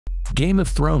Game of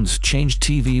Thrones changed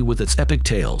TV with its epic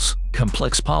tales,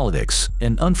 complex politics,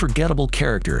 and unforgettable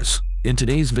characters. In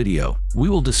today's video, we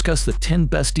will discuss the 10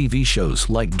 best TV shows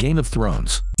like Game of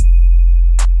Thrones.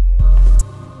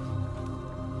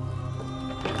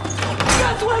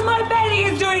 Just when my belly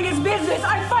is doing its business,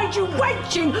 I find you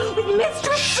wenching with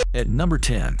Mistress. At number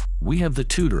 10, we have The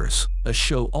Tudors, a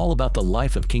show all about the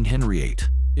life of King Henry VIII.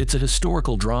 It's a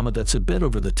historical drama that's a bit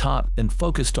over the top and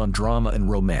focused on drama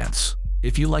and romance.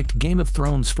 If you liked Game of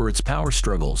Thrones for its power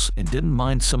struggles and didn't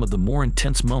mind some of the more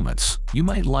intense moments, you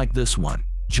might like this one.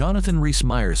 Jonathan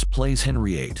Rhys-Meyers plays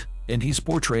Henry VIII, and he's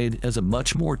portrayed as a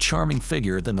much more charming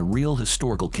figure than the real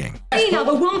historical king. Hey now,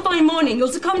 but one fine morning you'll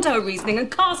succumb to her reasoning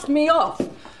and cast me off.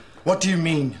 What do you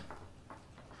mean?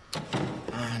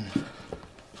 Anne,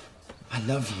 I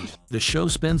love you. The show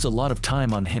spends a lot of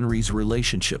time on Henry's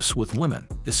relationships with women,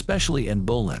 especially Anne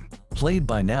Boleyn, played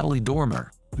by Natalie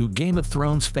Dormer, who Game of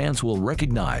Thrones fans will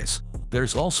recognize.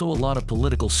 There's also a lot of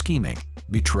political scheming,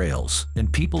 betrayals,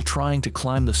 and people trying to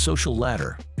climb the social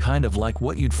ladder, kind of like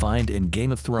what you'd find in Game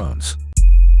of Thrones.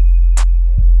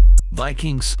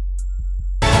 Vikings.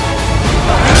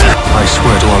 I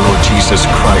swear to our Lord Jesus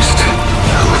Christ,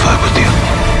 I will fight with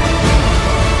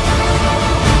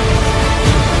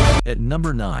you. At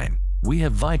number 9, we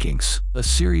have Vikings, a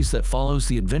series that follows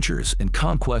the adventures and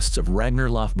conquests of Ragnar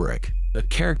Lothbrok, a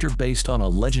character based on a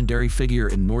legendary figure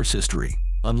in Norse history.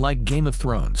 Unlike Game of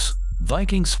Thrones,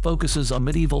 Vikings focuses on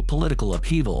medieval political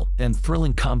upheaval and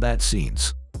thrilling combat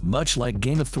scenes. Much like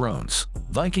Game of Thrones,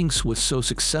 Vikings was so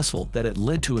successful that it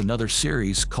led to another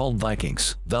series called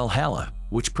Vikings Valhalla,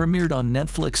 which premiered on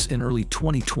Netflix in early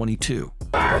 2022.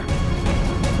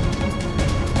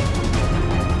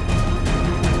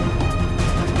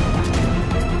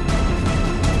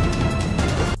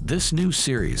 This new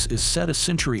series is set a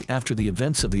century after the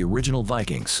events of the original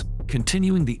Vikings,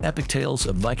 continuing the epic tales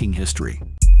of Viking history.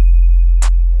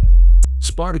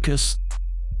 Spartacus.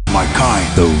 My kind,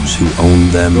 those who own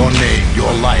them, Your name,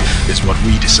 your life is what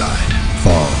we decide.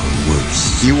 far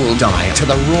worse. You will die to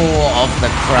the roar of the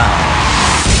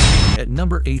crowd. At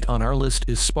number 8 on our list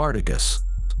is Spartacus,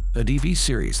 a TV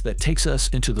series that takes us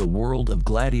into the world of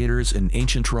gladiators in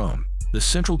ancient Rome. The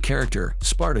central character,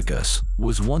 Spartacus,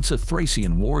 was once a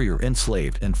Thracian warrior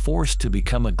enslaved and forced to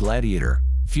become a gladiator.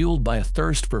 Fueled by a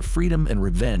thirst for freedom and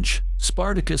revenge,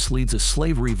 Spartacus leads a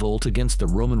slave revolt against the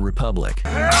Roman Republic.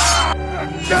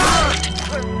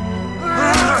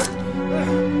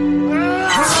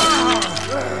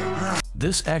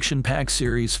 This action-packed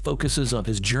series focuses on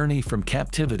his journey from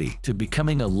captivity to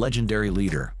becoming a legendary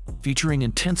leader, featuring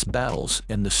intense battles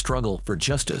and the struggle for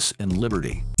justice and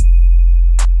liberty.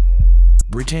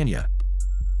 Britannia.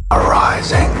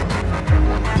 Arising.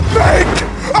 Make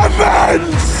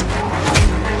amends!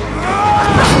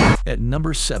 At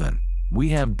number 7, we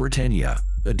have Britannia,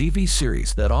 a TV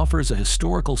series that offers a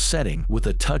historical setting with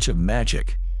a touch of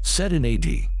magic. Set in AD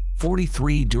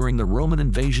 43 during the Roman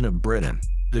invasion of Britain,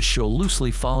 the show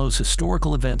loosely follows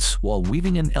historical events while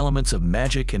weaving in elements of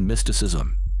magic and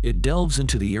mysticism. It delves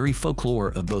into the eerie folklore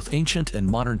of both ancient and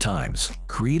modern times,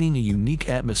 creating a unique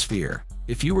atmosphere.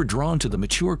 If you were drawn to the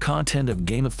mature content of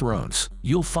Game of Thrones,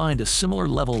 you'll find a similar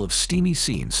level of steamy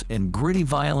scenes and gritty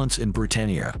violence in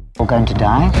Britannia. We're going to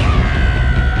die?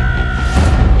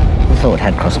 The thought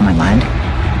had crossed my mind.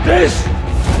 This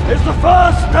is the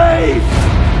first day!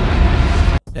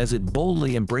 As it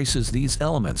boldly embraces these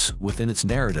elements within its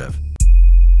narrative.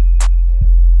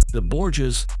 The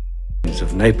Borgias.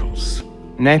 Of Naples.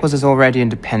 Naples is already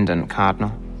independent,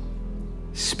 Cardinal.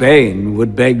 Spain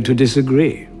would beg to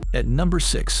disagree. At number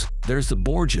 6, there's The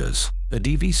Borgias, a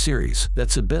TV series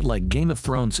that's a bit like Game of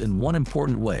Thrones in one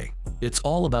important way. It's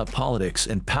all about politics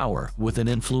and power within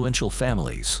influential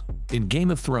families. In Game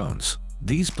of Thrones,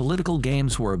 these political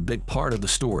games were a big part of the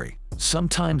story,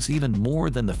 sometimes even more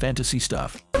than the fantasy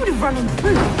stuff. It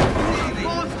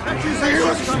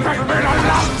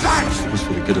was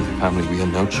for the good of the family, we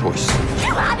had no choice.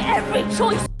 You had every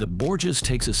choice. The Borgias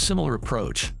takes a similar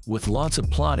approach, with lots of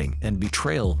plotting and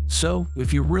betrayal, so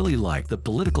if you really like the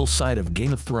political side of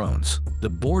Game of Thrones, The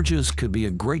Borgias could be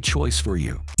a great choice for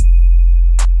you.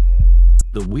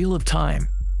 The Wheel of Time.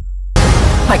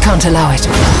 I can't allow it.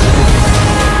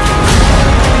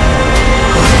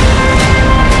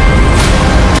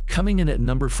 Coming in at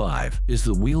number 5 is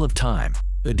The Wheel of Time,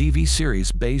 a TV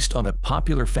series based on a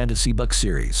popular fantasy book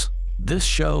series. This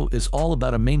show is all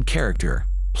about a main character,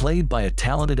 played by a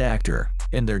talented actor,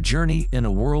 and their journey in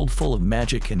a world full of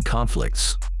magic and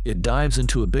conflicts. It dives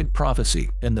into a big prophecy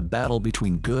and the battle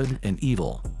between good and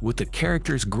evil, with the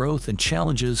characters' growth and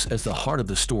challenges as the heart of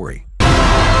the story. The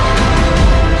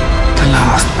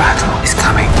last battle is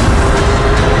coming.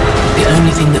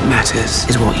 matters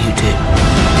is what you do.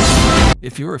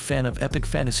 If you're a fan of epic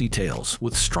fantasy tales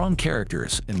with strong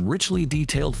characters and richly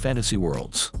detailed fantasy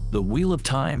worlds, The Wheel of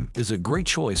Time is a great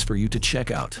choice for you to check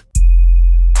out.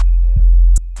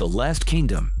 The Last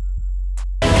Kingdom.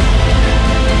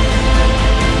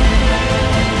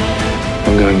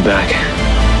 I'm going back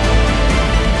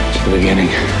to the beginning.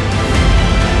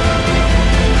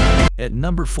 At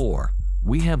number 4,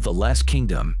 we have The Last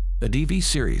Kingdom, a TV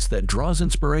series that draws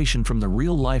inspiration from the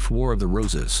real-life War of the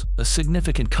Roses, a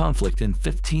significant conflict in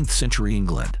 15th century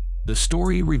England. The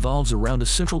story revolves around a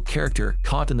central character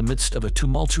caught in the midst of a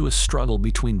tumultuous struggle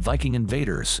between Viking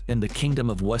invaders and the Kingdom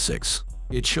of Wessex.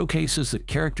 It showcases the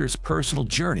character's personal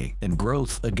journey and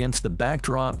growth against the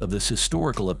backdrop of this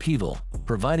historical upheaval,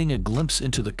 providing a glimpse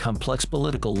into the complex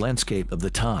political landscape of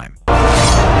the time.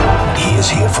 He is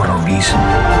here for a reason.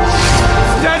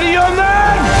 Steady your man!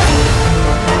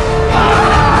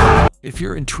 If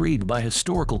you're intrigued by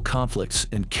historical conflicts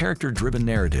and character-driven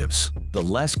narratives, The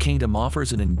Last Kingdom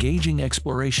offers an engaging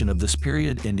exploration of this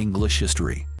period in English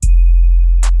history.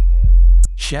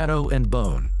 Shadow and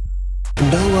Bone.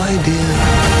 No idea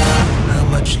how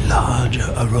much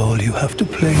larger a role you have to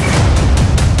play.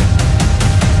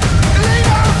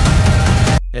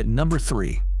 At number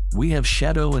 3, we have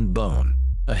Shadow and Bone,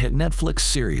 a hit Netflix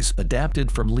series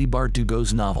adapted from Leigh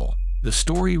Bardugo's novel. The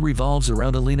story revolves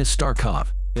around Alina Starkov,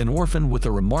 an orphan with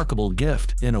a remarkable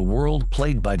gift in a world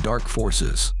plagued by dark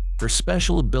forces. Her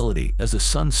special ability as a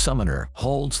sun summoner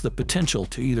holds the potential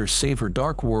to either save her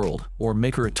dark world or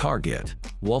make her a target.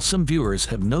 While some viewers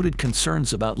have noted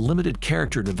concerns about limited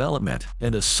character development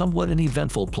and a somewhat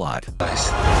uneventful plot, That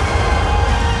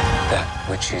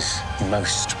which is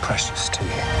most precious to you.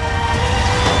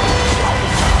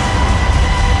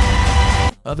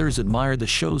 others admire the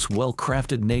show's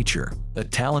well-crafted nature, a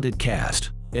talented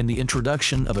cast, and the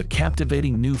introduction of a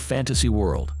captivating new fantasy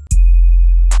world.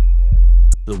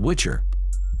 The Witcher.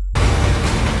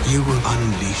 You will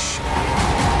unleash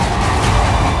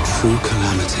true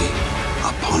calamity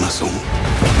upon us all.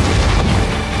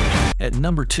 At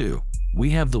number 2,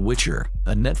 we have The Witcher,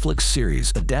 a Netflix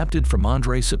series adapted from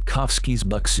Andrei Sapkowski's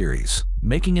book series,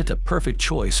 making it a perfect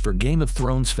choice for Game of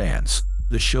Thrones fans.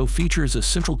 The show features a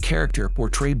central character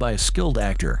portrayed by a skilled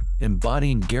actor,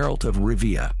 embodying Geralt of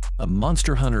Rivia, a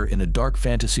monster hunter in a dark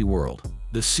fantasy world.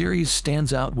 The series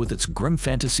stands out with its grim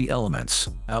fantasy elements,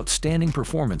 outstanding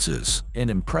performances, and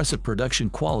impressive production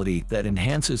quality that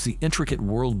enhances the intricate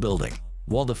world building.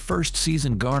 While the first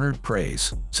season garnered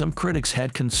praise, some critics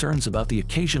had concerns about the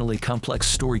occasionally complex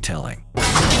storytelling.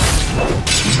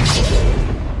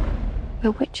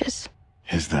 We're witches.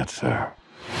 Is that so?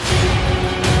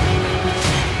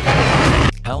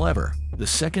 However, the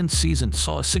second season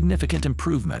saw a significant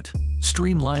improvement,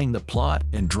 streamlining the plot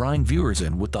and drawing viewers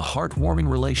in with the heartwarming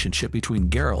relationship between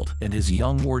Geralt and his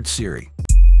young ward Ciri.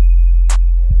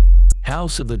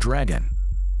 House of the Dragon.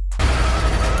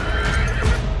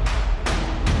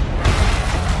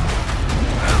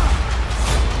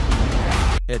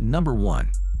 At number 1,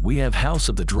 we have House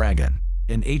of the Dragon,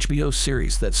 an HBO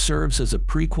series that serves as a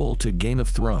prequel to Game of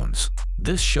Thrones.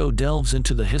 This show delves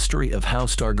into the history of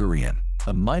House Targaryen,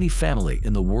 a mighty family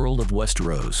in the world of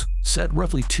Westeros, set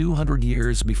roughly 200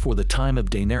 years before the time of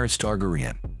Daenerys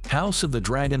Targaryen. House of the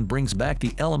Dragon brings back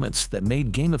the elements that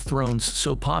made Game of Thrones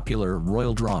so popular: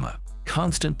 royal drama,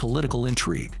 constant political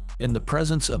intrigue, and the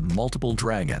presence of multiple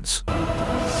dragons.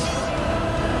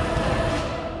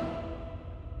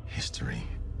 History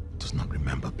does not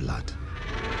remember blood.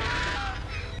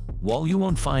 While you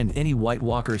won't find any White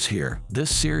Walkers here,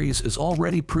 this series is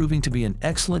already proving to be an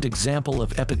excellent example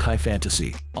of epic high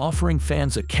fantasy, offering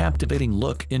fans a captivating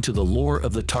look into the lore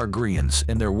of the Targaryens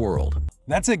and their world.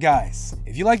 That's it, guys.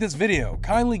 If you like this video,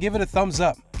 kindly give it a thumbs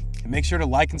up and make sure to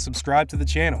like and subscribe to the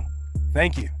channel.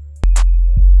 Thank you.